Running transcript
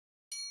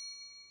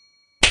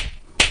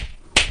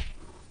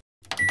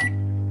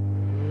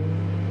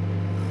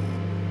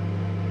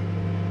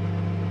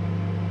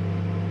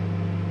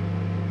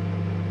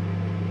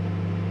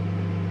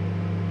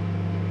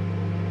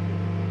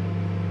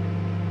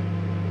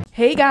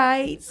Hey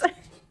guys!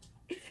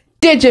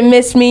 Did you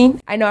miss me?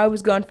 I know I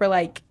was gone for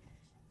like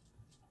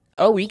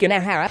a week and a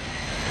half.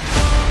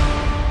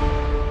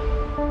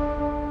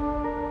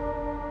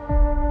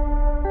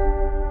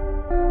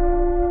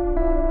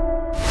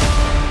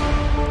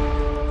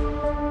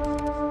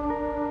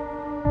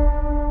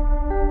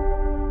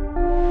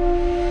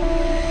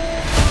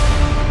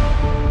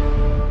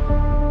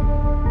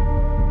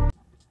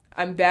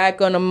 I'm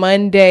back on a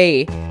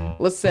Monday.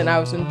 Listen, I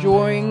was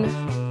enjoying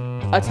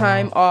a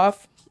time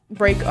off,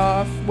 break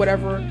off,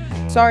 whatever.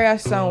 Sorry I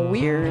sound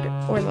weird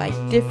or like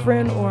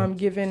different, or I'm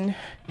giving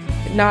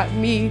not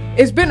me.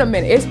 It's been a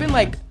minute. It's been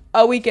like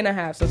a week and a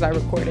half since I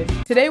recorded.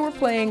 Today we're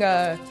playing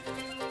a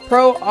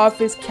pro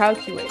office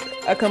calculator,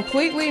 a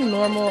completely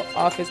normal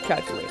office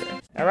calculator.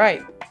 All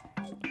right,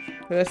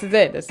 so this is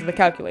it. This is the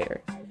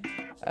calculator.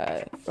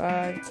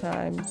 5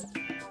 times.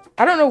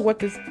 I don't know what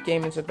this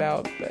game is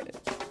about, but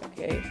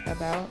okay,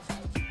 about.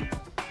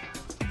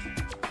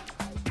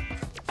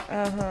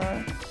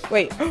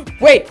 Wait,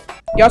 wait,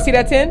 y'all see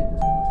that 10?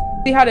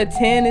 See how the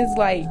 10 is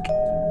like,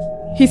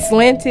 he's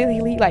slanted,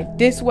 he like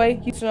this way,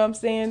 you know what I'm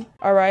saying?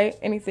 All right,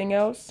 anything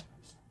else?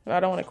 I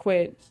don't want to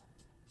quit.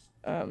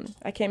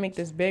 I can't make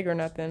this big or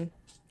nothing.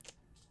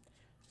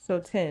 So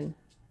 10.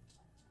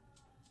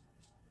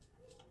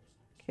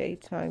 Okay,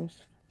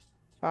 times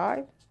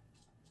 5.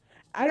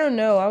 I don't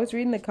know, I was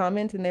reading the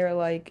comments and they were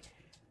like,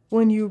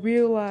 when you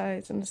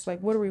realize, and it's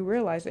like, what are we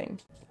realizing?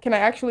 Can I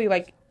actually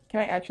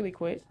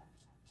quit?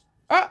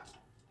 Ah!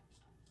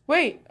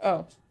 Wait,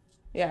 oh.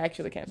 Yeah, I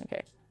actually can,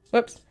 okay.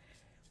 Whoops.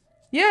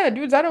 Yeah,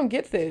 dudes, I don't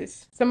get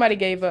this. Somebody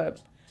gave up.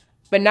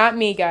 But not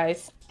me,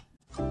 guys.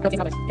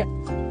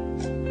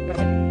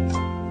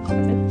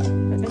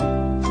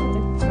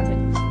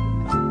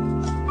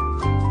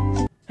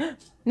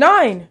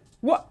 9!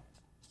 What?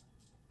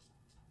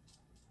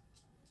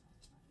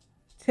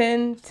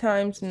 10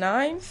 times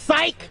 9?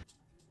 Psych!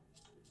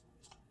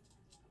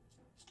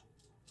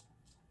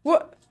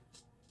 What?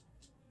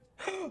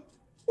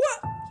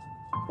 What?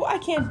 Well, I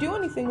can't do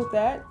anything with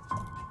that.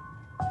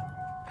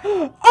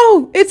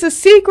 Oh, it's a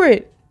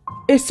secret.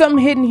 There's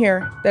something hidden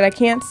here that I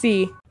can't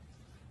see.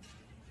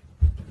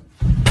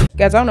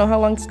 Guys, I don't know how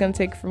long it's gonna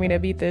take for me to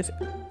beat this.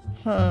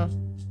 I'm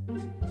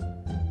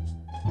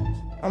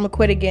gonna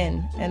quit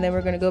again, and then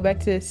we're gonna go back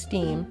to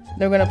Steam.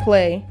 Then we're gonna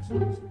play.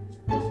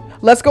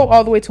 Let's go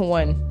all the way to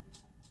 1.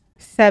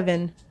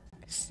 7,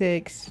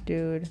 6,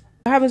 dude.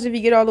 What happens if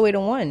you get all the way to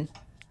 1?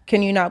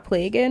 Can you not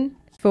play again?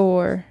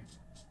 4,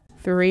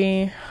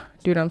 3,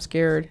 dude, I'm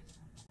scared.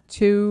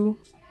 2,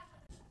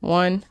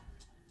 1,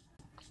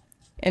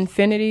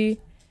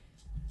 infinity.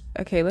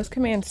 Okay, let's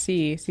command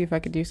C, see if I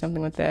could do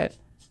something with that.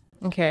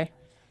 Okay,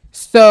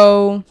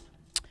 so,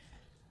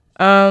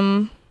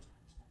 yeah,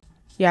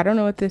 I don't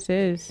know what this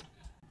is.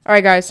 All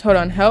right, guys, hold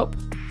on. Help,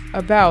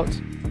 about.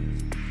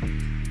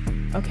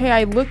 Okay,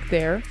 I looked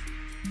there.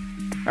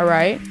 All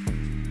right.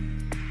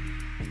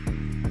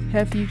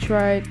 Have you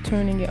tried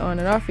turning it on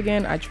and off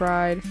again? I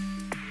tried.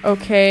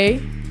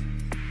 Okay.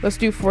 Let's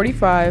do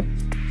 45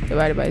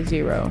 divided by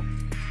 0.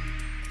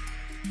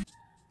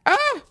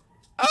 Ah!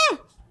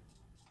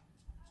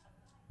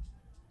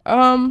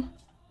 Ah!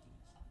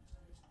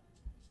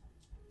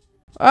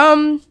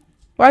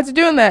 Why is it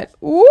doing that?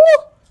 Ooh!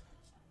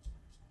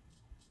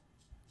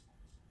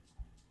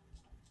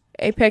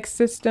 Apex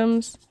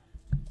systems.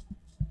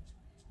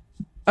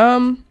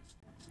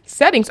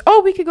 Settings.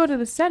 Oh, we could go to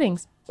the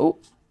settings. Oh.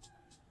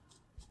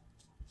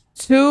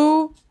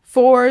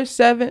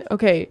 247.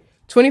 Okay.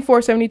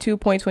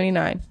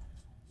 2472.29.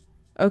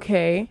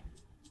 Okay.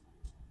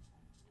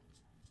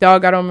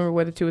 Dog, I don't remember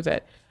where the 2 is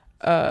at.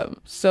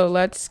 So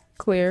let's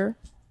clear.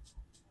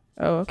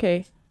 Oh,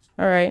 okay.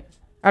 All right.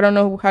 I don't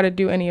know how to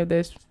do any of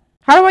this.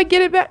 How do I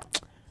get it back?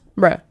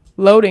 Bruh.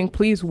 Loading,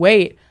 please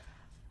wait.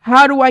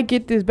 How do I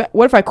get this back?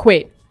 What if I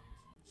quit?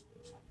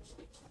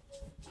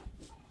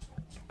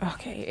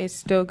 Okay, it's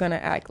still gonna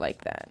act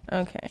like that.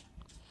 Okay.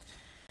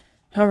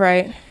 All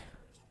right.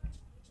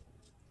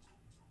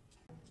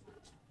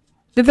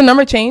 Did the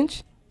number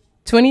change?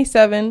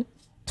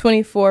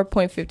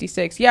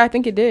 2724.56. Yeah, I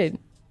think it did.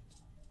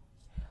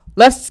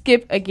 Let's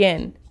skip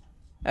again.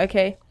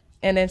 Okay,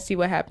 and then see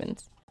what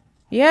happens.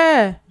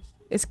 Yeah,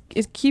 it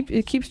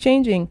keeps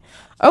changing.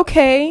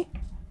 Okay.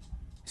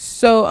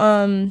 So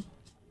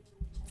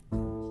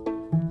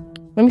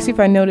let me see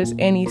if I notice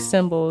any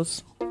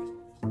symbols.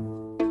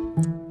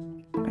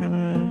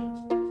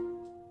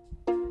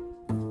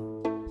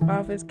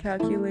 Office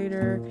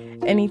calculator,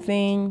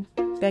 anything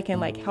that can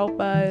like help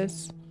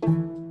us.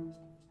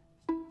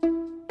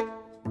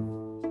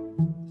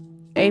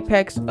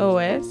 Apex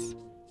OS.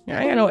 I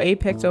ain't got no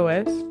Apex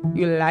OS,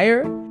 you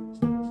liar.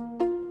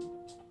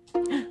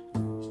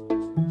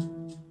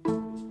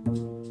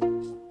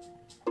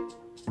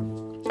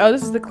 Oh,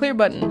 this is the clear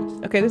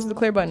button. Okay, this is the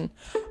clear button.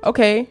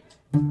 Okay.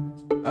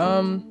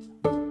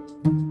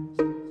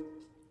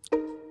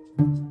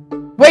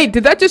 Wait,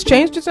 did that just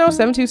change just now?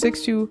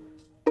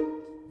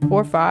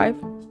 726245.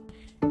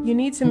 You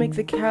need to make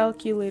the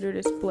calculator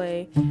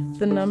display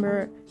the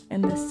number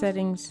and the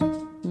settings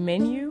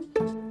menu.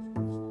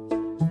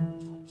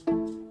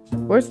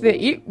 Where's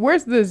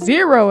the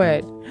zero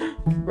at?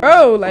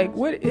 Bro, like,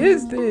 what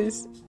is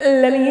this?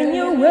 Let me in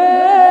your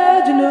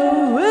world, you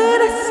know what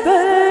I.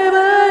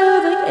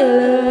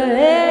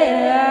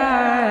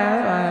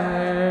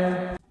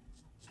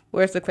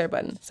 Where's the clear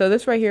button? So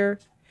this right here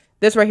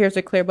is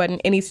the clear button.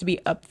 It needs to be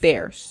up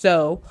there.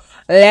 So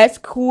let's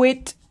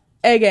quit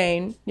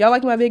again. Y'all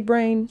like my big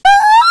brain?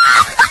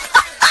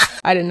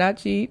 I did not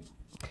cheat.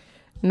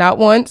 Not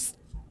once.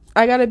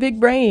 I got a big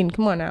brain.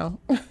 Come on now.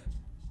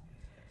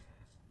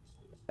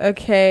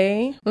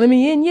 Okay. Let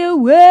me in your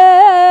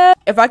world.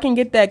 If I can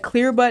get that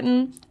clear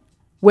button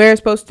where it's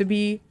supposed to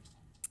be,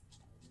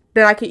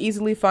 then I can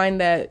easily find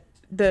the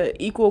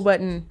equal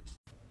button.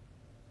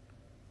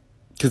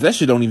 Cause that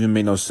shit don't even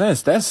make no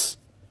sense. That's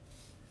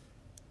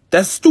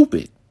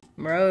stupid.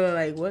 Bro,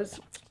 like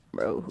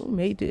bro, who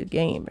made this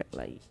game?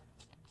 Like,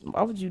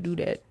 why would you do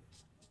that?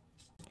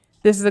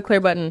 This is a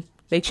clear button.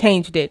 They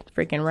changed it,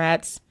 freaking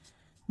rats.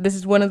 This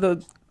is one of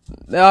the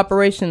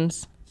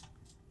operations.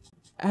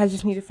 I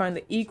just need to find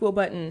the equal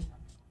button.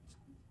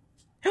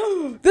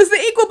 This is the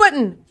equal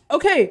button.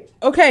 Okay.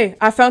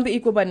 I found the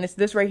equal button. It's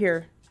this right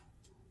here.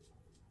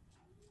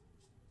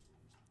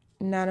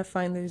 Now to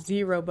find the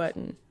zero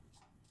button.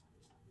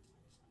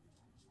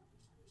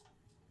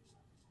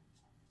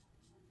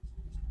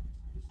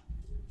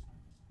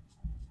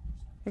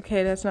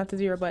 Okay, that's not the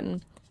zero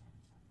button.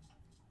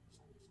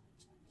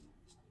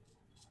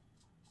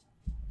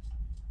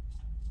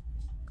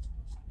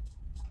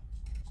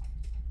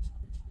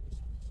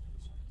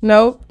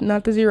 Nope,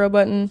 not the zero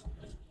button.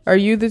 Are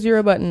you the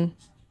zero button?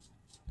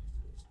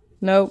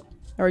 Nope.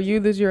 Are you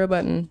the zero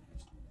button?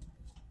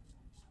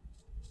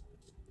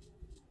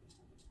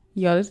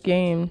 Yo, this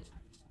game.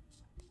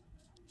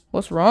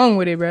 What's wrong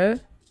with it, bruh?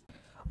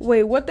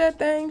 Wait, what that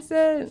thing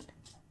said?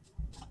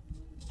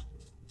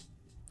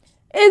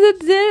 Is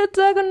it zero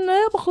like a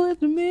neighborhood?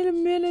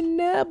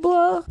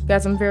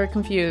 Guys, I'm very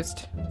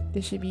confused.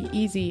 This should be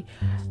easy.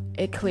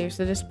 It clears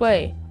the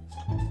display.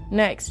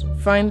 Next,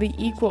 find the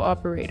equal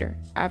operator.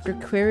 After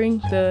clearing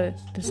the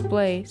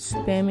display,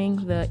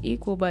 spamming the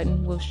equal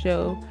button will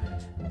show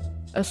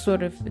a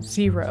sort of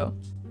zero.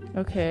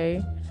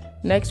 Okay.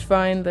 Next,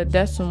 find the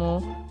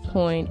decimal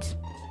point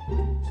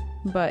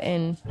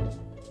button.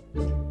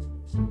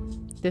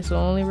 This will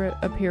only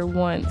appear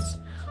once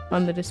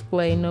on the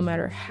display, no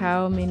matter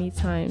how many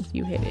times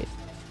you hit it.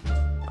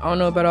 I don't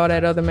know about all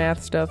that other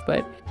math stuff,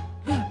 but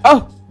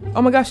oh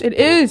my gosh, it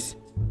is.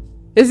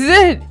 This is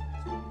it.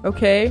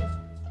 Okay.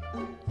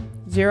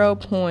 0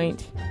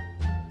 point.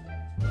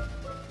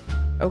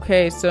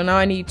 Okay, so now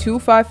I need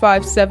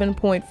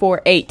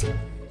 2557.48.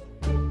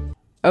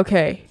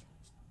 Okay.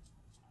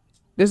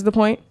 This is the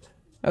point?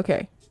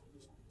 Okay.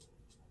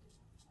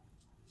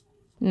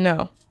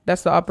 No,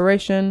 that's the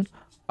operation.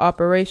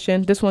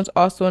 Operation. This one's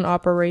also an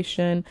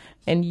operation.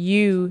 And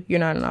you're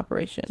not an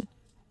operation.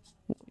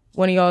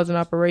 One of y'all is an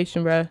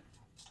operation, bruh.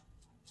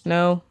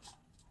 No.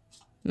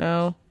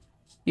 No.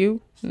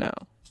 You? No.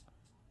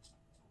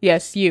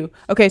 Yes, you.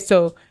 Okay,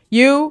 so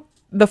you,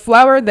 the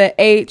flower, the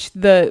H,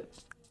 the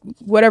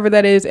whatever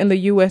that is, and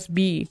the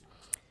USB.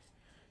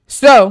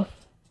 So,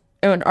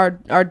 and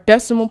our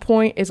decimal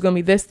point is going to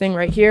be this thing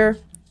right here.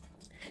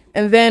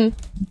 And then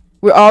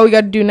all we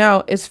got to do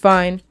now is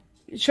find.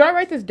 Should I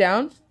write this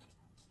down?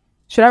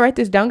 Should I write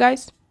this down,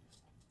 guys?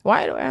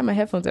 Why do I have my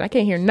headphones in? I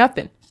can't hear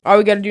nothing. All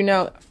we got to do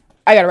now,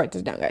 I got to write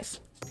this down, guys.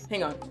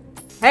 Hang on.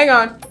 Hang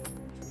on.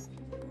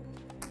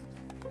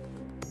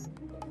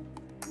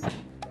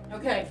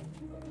 Okay.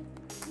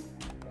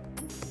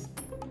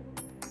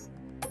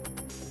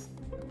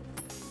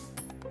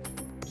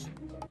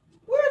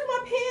 Where's my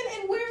pen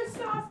and where's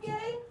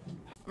Sasuke?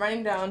 I'm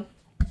writing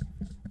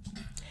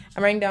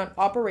down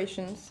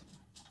operations.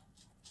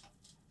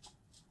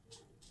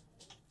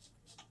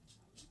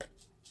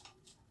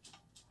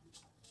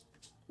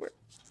 Can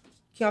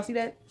y'all see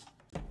that?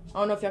 I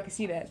don't know if y'all can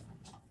see that.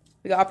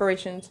 We got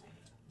operations.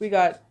 We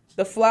got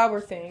the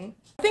flower thing.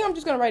 I think I'm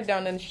just gonna write it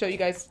down and show you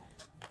guys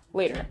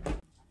later.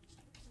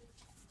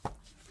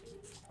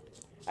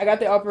 I got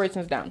the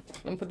operations down.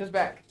 Let me put this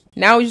back.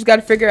 Now we just got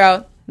to figure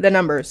out the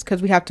numbers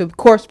because we have to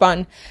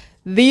correspond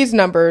these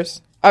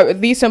numbers,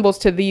 these symbols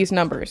to these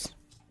numbers.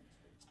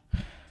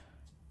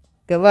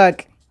 Good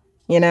luck,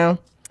 you know.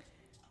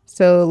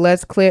 So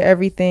let's clear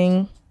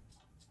everything.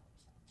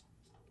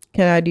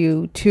 Can I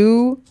do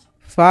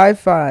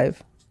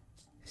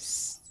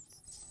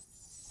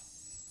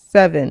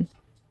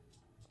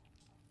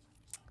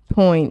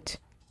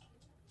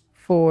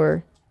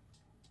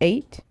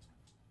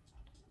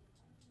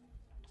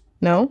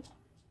No?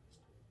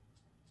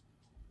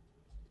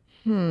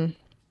 You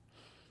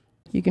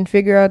can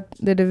figure out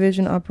the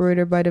division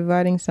operator by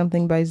dividing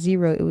something by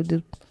 0. It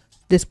would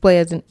display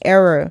as an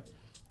error.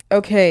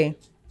 Okay.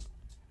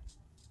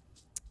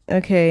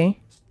 Okay.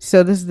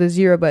 So this is the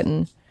 0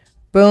 button.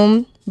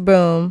 Boom,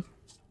 boom.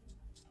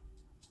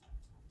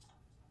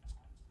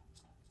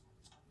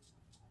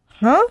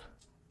 Huh?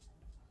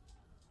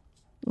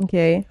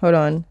 Okay, hold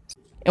on.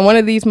 And one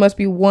of these must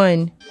be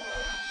 1.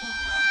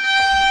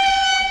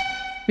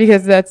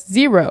 Because that's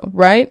 0,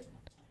 right?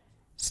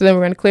 So then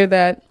we're going to clear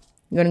that.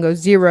 We're going to go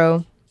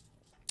 0,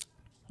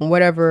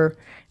 whatever,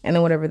 and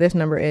then whatever this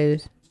number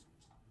is.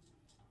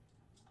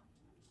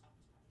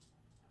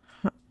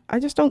 I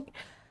just don't.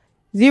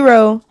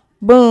 0,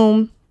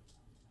 boom.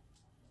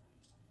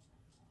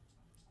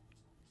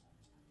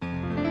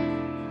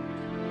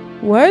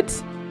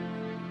 What?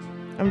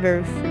 I'm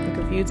very freaking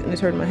confused and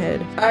it's hurting my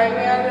head. I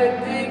got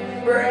a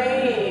big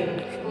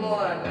brain. Come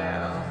on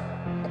now.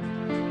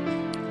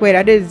 Wait,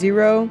 I did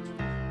 0,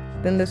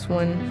 then this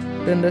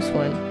one, then this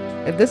one.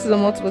 If this is a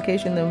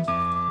multiplication, then...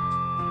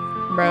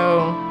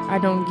 Bro, I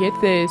don't get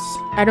this.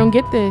 I don't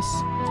get this.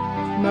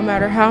 No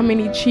matter how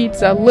many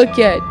cheats I look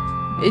at,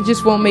 it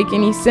just won't make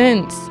any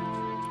sense.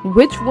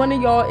 Which one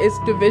of y'all is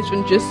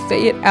division? Just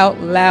say it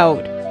out loud.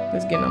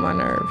 It's getting on my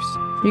nerves.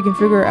 You can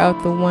figure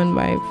out the 1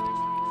 by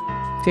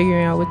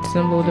figuring out which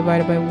symbol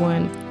divided by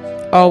 1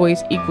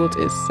 always equals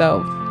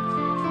itself.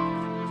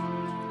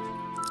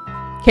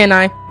 Can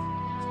I?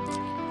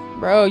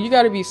 Bro, you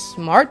gotta be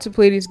smart to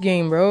play this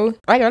game, bro.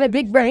 I got a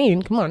big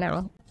brain. Come on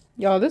now.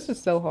 Y'all, this is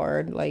so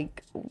hard.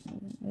 Like,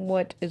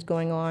 what is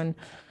going on?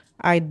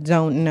 I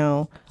don't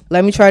know.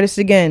 Let me try this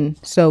again.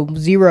 So,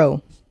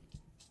 0.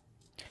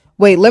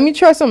 Wait, let me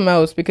try something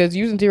else because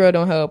using 0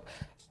 don't help.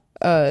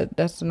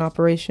 That's an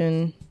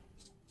operation.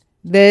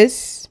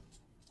 This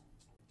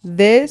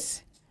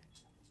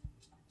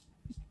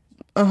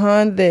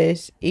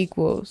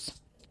equals.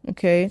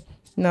 Okay.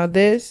 Now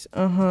this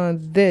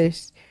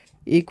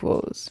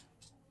equals.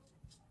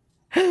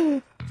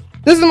 This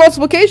is the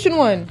multiplication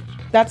one.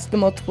 That's the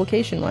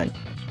multiplication one.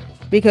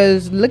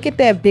 Because look at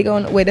that big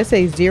on. Wait, that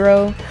says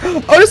 0.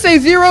 Oh, this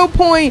says 0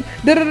 point.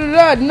 No,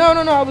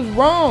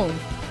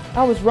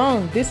 I was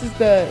wrong. This is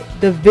the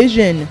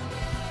division.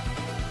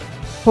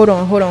 Hold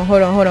on.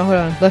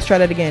 Let's try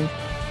that again.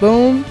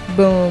 Boom,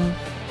 boom,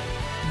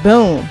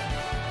 boom.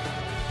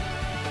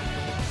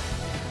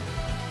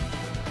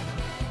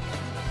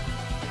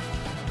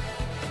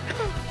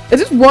 Is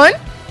this 1?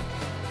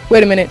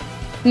 Wait a minute.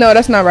 No,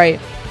 that's not right.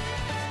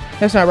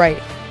 Is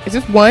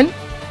this 1?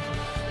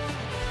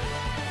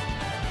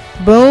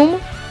 Boom,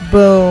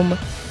 boom,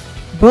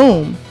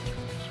 boom.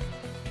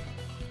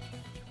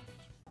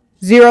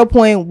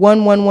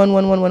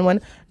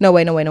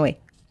 0.111111.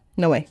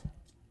 No way.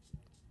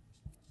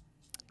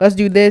 Let's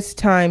do this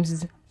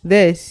times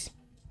this.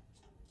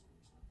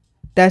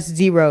 That's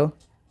 0.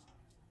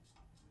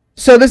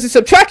 So this is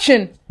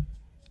subtraction.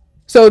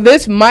 So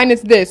this minus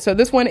this. So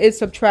this one is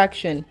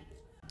subtraction.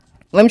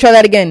 Let me try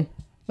that again.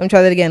 Let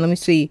me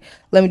see.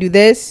 Let me do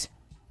this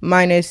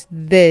minus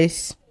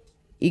this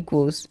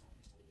equals.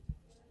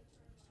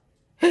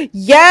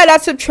 Yeah,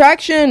 that's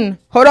subtraction.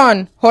 Hold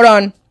on.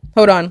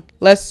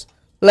 Let's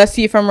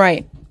see if I'm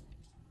right.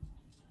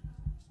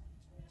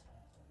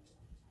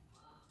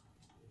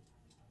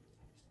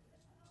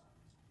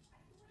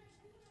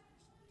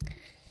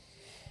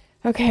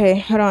 Okay,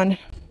 hold on.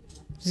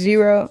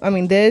 0,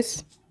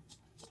 this.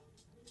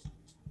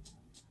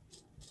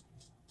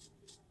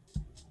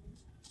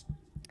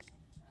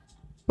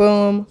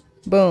 Boom,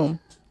 boom.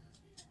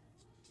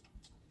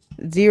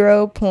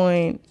 0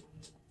 point,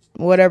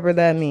 whatever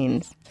that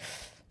means.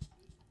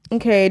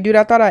 Okay, dude,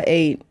 I thought I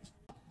ate.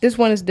 This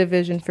one is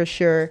division for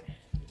sure.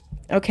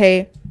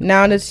 Okay,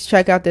 now let's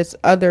check out this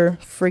other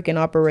freaking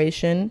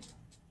operation.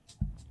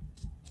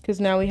 Because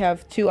now we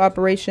have 2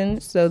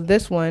 operations. So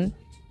this one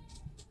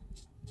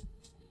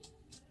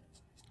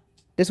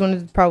is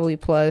probably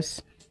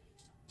plus.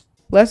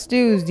 Let's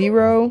do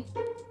 0.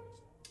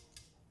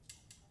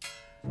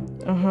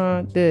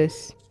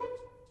 This.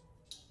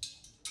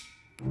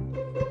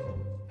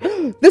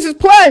 This is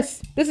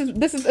plus. This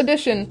is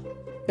addition.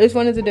 This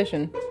one is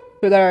addition.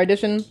 We got our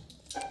addition,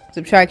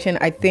 subtraction,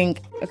 I think.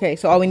 Okay,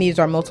 so all we need is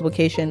our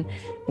multiplication,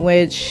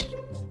 which,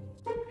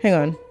 hang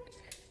on.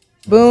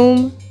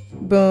 Boom,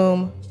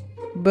 boom,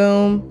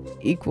 boom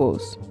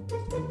equals.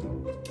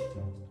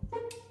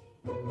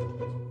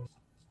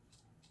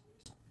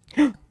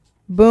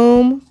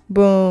 Boom,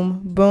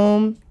 boom,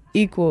 boom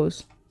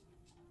equals.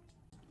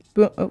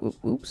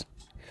 Oops.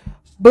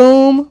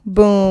 Boom,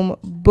 boom,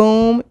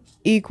 boom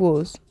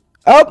equals.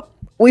 Oh,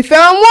 we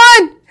found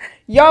 1.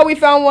 Y'all, we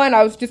found 1.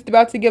 I was just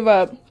about to give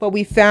up, but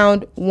we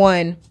found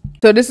 1.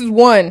 So this is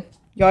 1.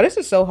 Y'all, this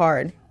is so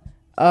hard.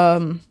 We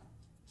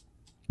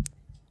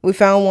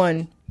found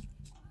 1.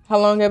 How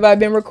long have I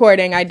been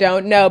recording? I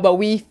don't know, but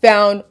we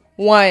found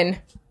 1.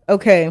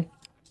 Okay.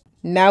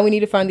 Now we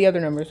need to find the other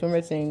numbers. We're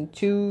missing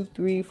 2,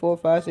 3, 4,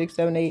 5, 6,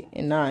 7, 8,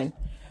 and 9.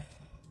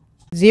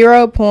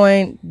 0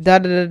 point da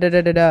da da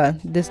da da da.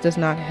 This does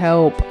not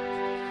help.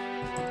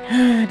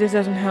 This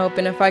doesn't help.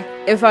 And if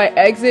I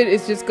exit,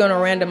 it's just gonna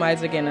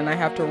randomize again, and I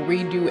have to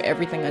redo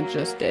everything I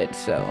just did.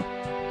 So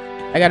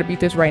I gotta beat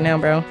this right now,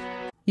 bro.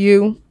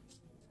 We're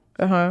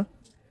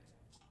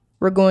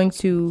going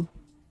to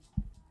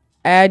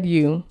add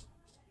you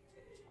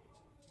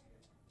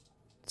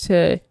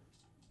to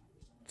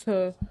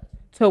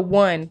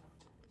 1.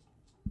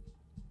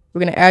 We're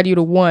gonna add you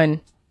to 1,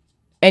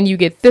 and you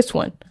get this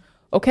one.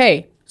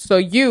 Okay, so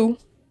you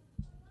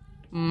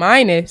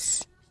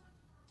minus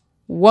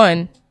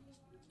 1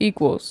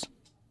 equals.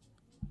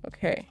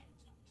 Okay.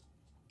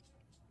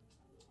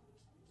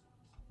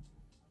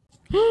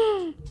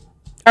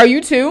 Are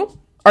you 2?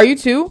 Are you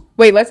 2?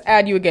 Wait, let's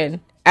add you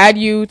again. Add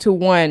you to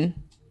 1.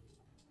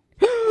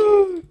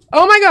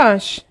 Oh my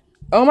gosh.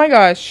 Oh my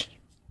gosh.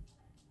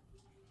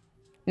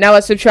 Now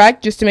let's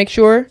subtract just to make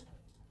sure.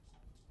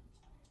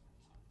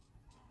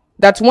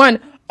 That's 1.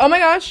 Oh my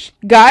gosh.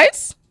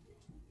 Guys,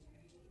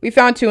 we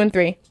found 2 and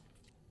 3.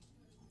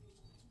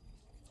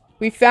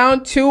 We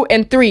found 2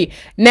 and 3.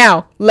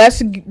 Now, let's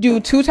do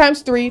 2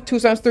 times 3. 2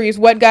 times 3 is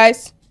what,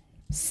 guys?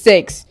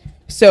 6.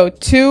 So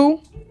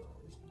 2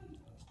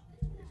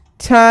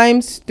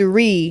 times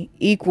 3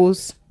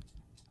 equals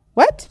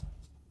what?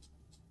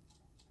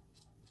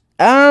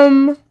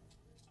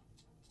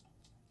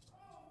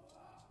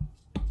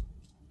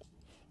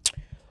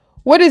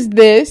 What is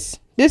this?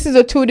 This is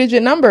a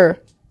 2-digit number.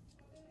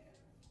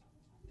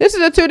 This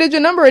is a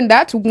 2-digit number, and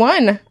that's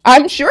 1.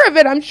 I'm sure of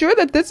it. I'm sure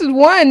that this is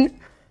 1.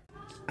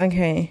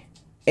 Okay,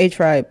 A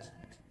tribe.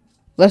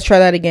 Let's try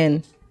that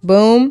again.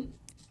 Boom.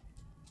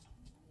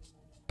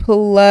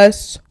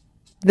 Plus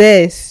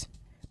this.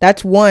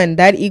 That's 1.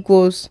 That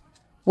equals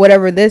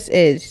whatever this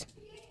is.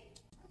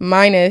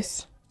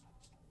 Minus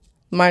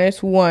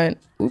 1.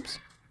 Oops.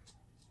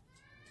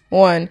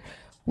 1.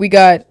 We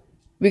got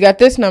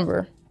this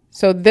number.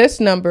 So this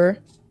number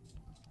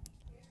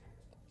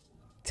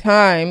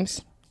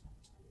times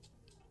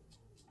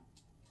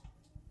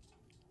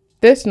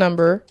this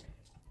number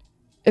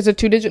is a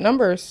 2-digit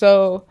number.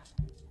 So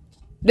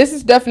this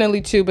is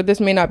definitely 2, but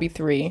this may not be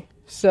 3.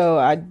 So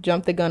I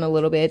jumped the gun a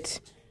little bit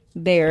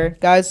there,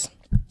 guys.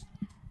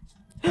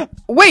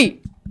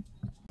 Wait.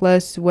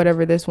 Plus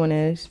whatever this one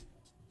is.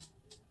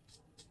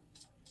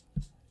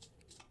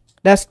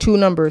 That's 2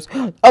 numbers.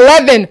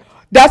 11.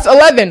 That's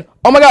 11.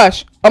 Oh my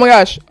gosh. Oh my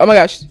gosh. Oh my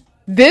gosh.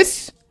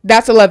 That's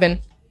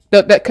 11.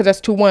 Because that's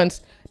 2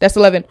 ones. That's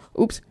 11.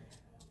 Oops.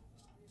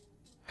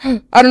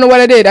 I don't know what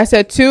I did. I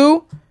said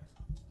 2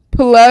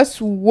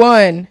 plus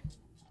 1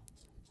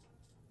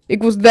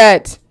 equals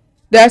that.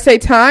 Did I say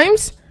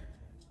times?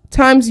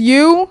 Times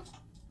you?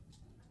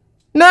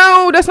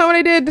 No, that's not what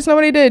I did. That's not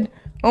what I did.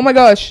 Oh my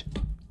gosh.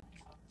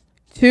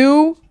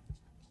 2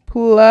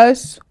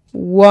 plus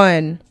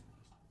 1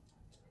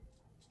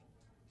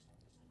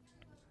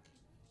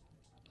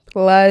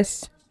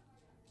 plus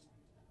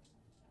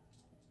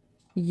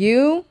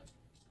you.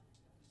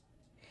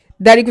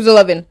 That equals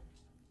 11.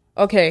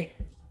 Okay.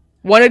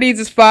 One of these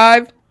is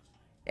 5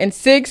 and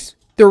 6,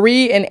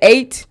 3 and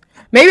 8.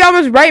 Maybe I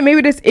was right.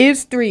 Maybe this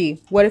is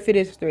 3. What if it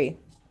is 3?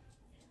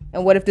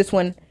 And what if this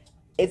one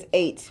is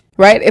 8?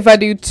 Right? If I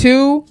do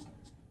 2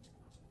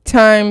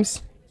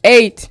 times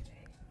 8,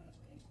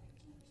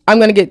 I'm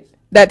going to get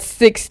that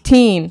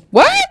 16.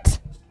 What?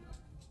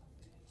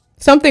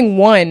 Something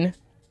 1.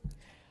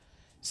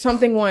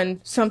 Something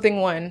 1.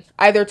 Something 1.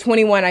 Either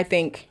 21, I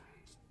think.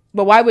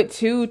 But why would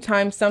 2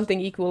 times something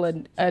equal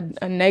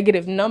a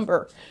negative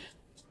number?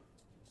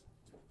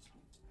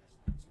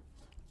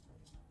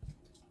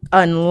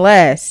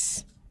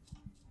 Unless.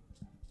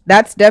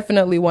 That's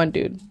definitely 1,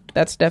 dude.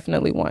 That's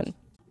definitely 1.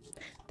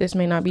 This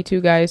may not be 2,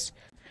 guys.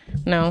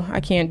 No, I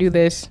can't do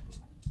this.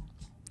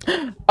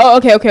 Oh,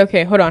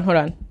 okay. Hold on. I'm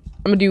going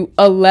to do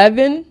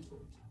 11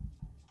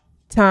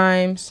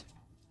 times.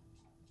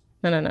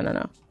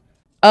 No.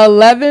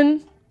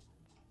 11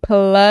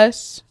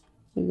 plus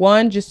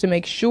 1, just to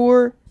make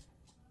sure.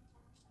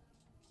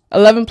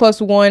 11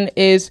 plus 1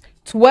 is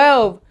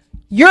 12.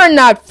 You're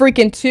not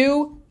freaking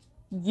 2.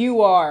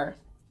 You are.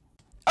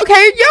 Okay,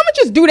 yeah, I'm gonna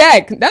just do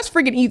that. That's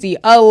freaking easy.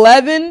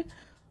 11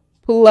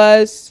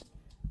 plus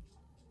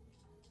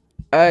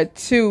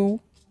 2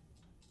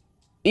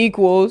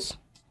 equals.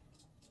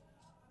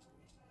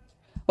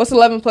 What's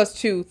 11 plus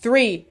 2?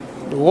 3.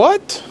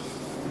 What?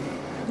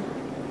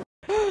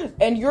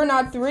 And you're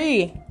not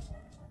 3.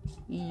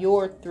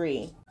 You're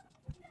 3.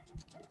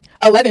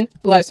 11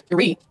 plus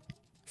 3.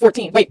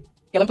 14. Wait.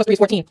 11 plus 3 is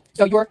 14.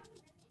 So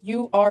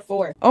you are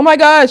 4. Oh my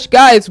gosh,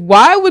 guys.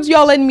 Why would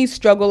y'all letting me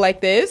struggle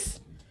like this?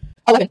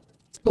 11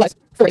 plus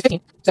 4 is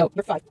 15. So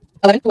you're 5.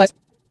 11 plus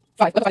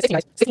 5. 11 plus 16,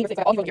 guys. 16 plus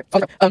 5. All here.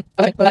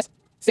 11 plus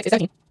 6 is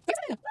 17.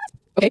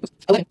 Okay.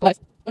 11 plus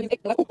 1 is 8.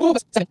 11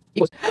 plus 7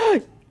 equals.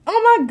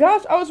 Oh my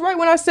gosh. I was right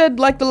when I said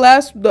like the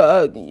last.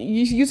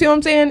 You see what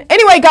I'm saying?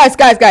 Anyway, guys.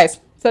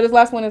 So this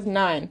last one is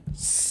 9.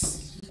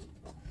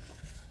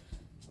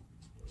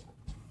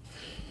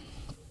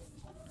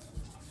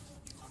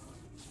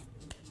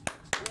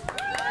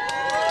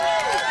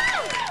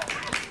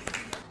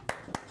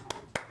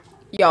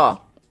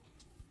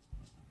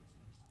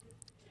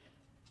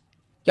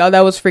 Y'all,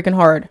 that was freaking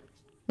hard.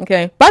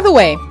 Okay. By the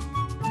way,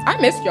 I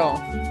missed y'all.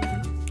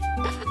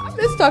 I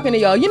miss talking to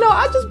y'all. You know,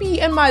 I just be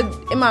in my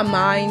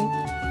mind.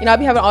 You know, I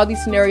be having all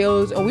these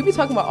scenarios, and we be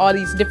talking about all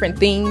these different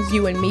things,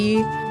 you and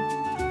me.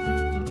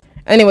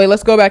 Anyway,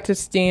 let's go back to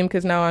Steam,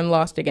 because now I'm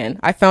lost again.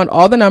 I found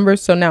all the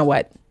numbers, so now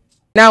what?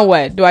 Now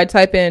what? Do I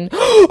type in?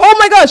 Oh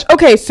my gosh!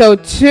 Okay, so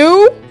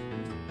 2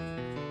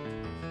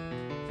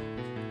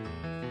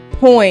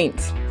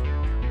 point.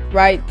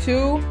 Right?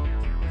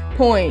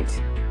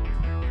 2.5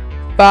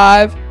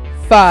 5,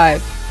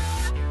 5,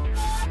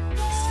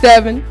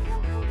 7.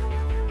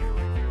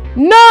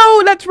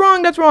 No, that's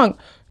wrong. That's wrong.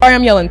 Sorry,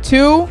 I'm yelling.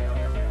 2,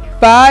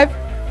 5,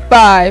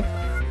 5,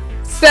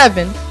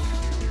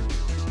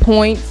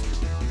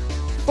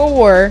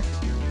 7.4.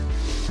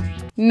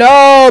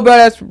 No, bro,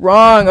 that's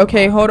wrong.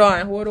 Okay, hold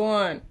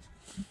on.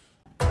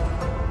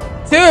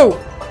 2,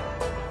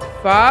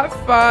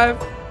 5,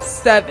 5,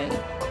 7.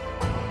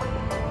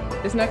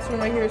 This next one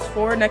right here is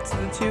 4 next to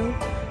the 2.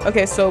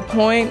 Okay, so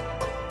 0.48.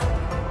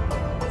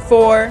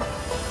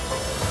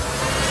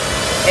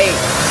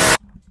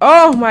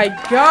 Oh my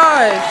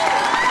gosh.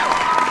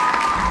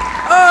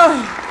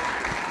 Oh,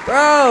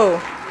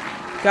 bro.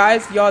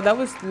 Guys, y'all, that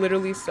was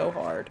literally so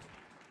hard.